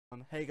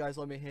Hey guys,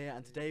 Lemmy here,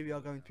 and today we are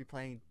going to be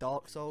playing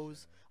Dark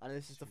Souls, and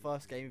this is the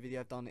first gaming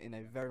video I've done in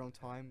a very long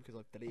time because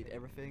I've deleted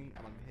everything,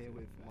 and I'm here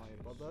with my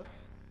brother.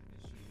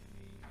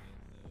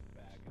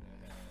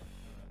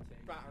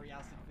 Battery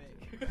acid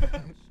Vic.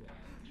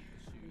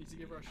 We need to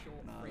give her a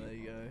short free There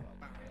you go.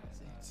 battery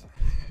acid.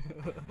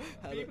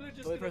 People are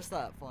just gonna press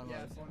that, finally.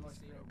 Yeah, finalise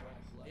the real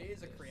world. It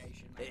is a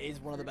creation. It is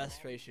one of the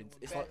best creations.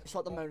 It's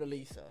like the Mona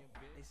Lisa.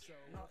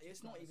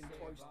 It's not even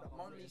close to that.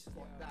 Mona Lisa's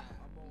like that,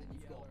 and then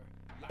you've got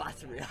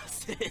Battery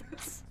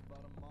acids.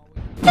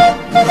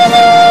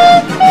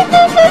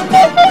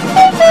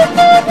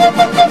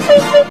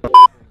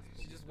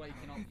 She's just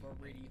waking up for a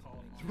really hard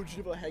night. What do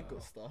you know, my head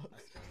got stuck?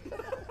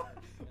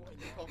 What, in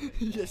the coffin?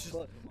 Yeah, she's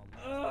like,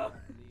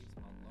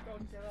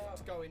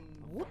 It's going.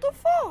 what the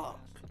fuck?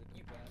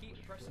 You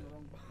keep pressing the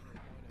wrong button.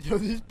 Yo,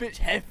 this bitch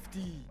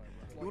hefty.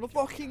 You wanna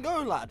fucking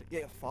go, lad?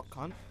 Yeah, fuck,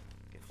 cunt.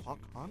 Get fuck,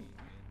 cunt.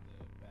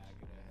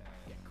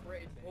 Get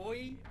critted,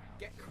 boy.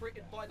 Get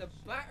critted by the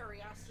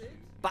battery acid.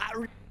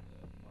 Battery.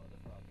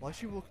 Why is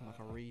she walking like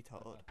a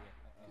retard?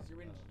 Because you're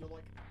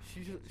like.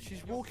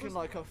 She's walking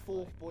like her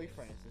fourth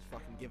boyfriend has just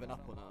fucking given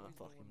up on her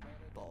fucking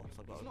boss.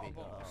 I've got It's to not a beat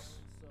that up. boss,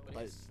 but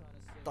Don't, it's.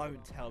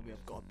 don't tell me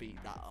I've got to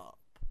beat that up.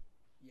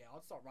 Yeah,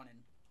 I'd start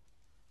running.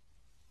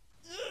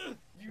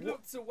 You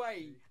looked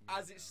away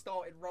as it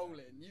started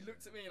rolling. You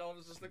looked at me and I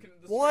was just looking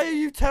at the Why are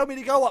screen. you telling me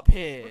to go up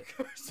here?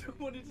 Because I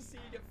wanted to see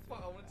you get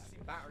fucked. I wanted to see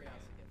battery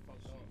acid get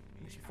fucked up.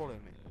 Is she following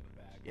me?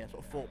 Yeah, that's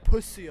what I thought.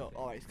 Pussy up.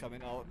 Alright, it's coming.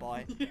 Oh,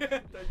 bye. Yeah,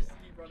 don't just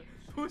keep running.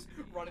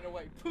 Running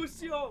away.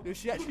 Pussy up! No,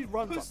 she actually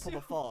runs like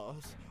proper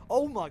fast.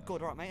 Oh my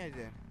god, alright, mate, how you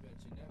doing?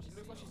 She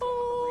looks like she's got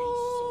like a really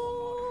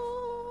sore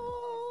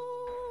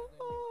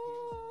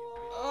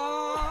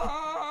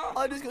nose.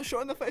 I just got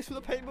shot in the face with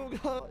a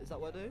paintball gun. Is that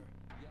what I do?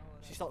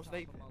 She starts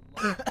vaping.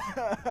 Do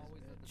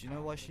you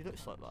know why she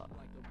looks like that?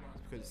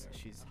 It's because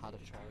she's had a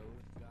child.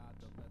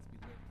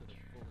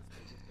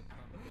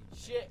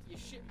 Shit, you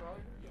shit, bro.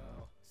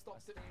 Stop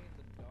sitting in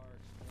the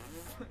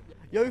dark.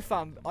 Yo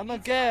fam, I'm a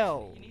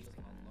girl. You need to.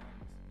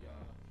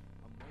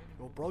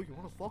 Yo bro, you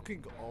wanna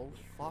fucking go? Oh,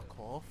 fuck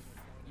off.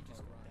 You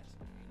just got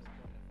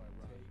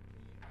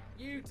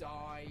You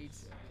died.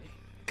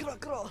 Gra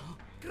gra.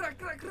 Gra,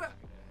 gra, gra.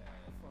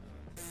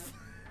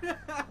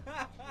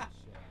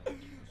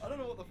 I don't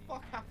know what the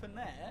fuck happened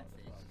there.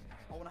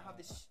 I want to have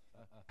this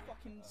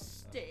fucking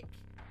stick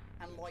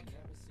and like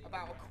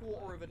about a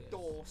quarter of a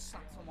door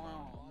slapped on my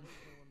arm.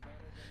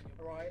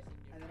 Alright?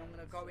 And then I'm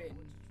going to go in and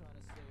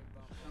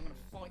I'm going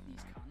to fight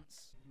these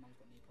cunts. Your mum's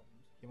got knee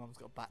problems. Your mum's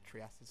got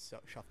battery acid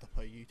shoved up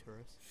her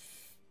uterus.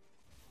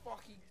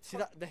 Fucking. See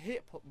that the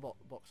hip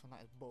box on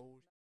that is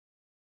bullshit.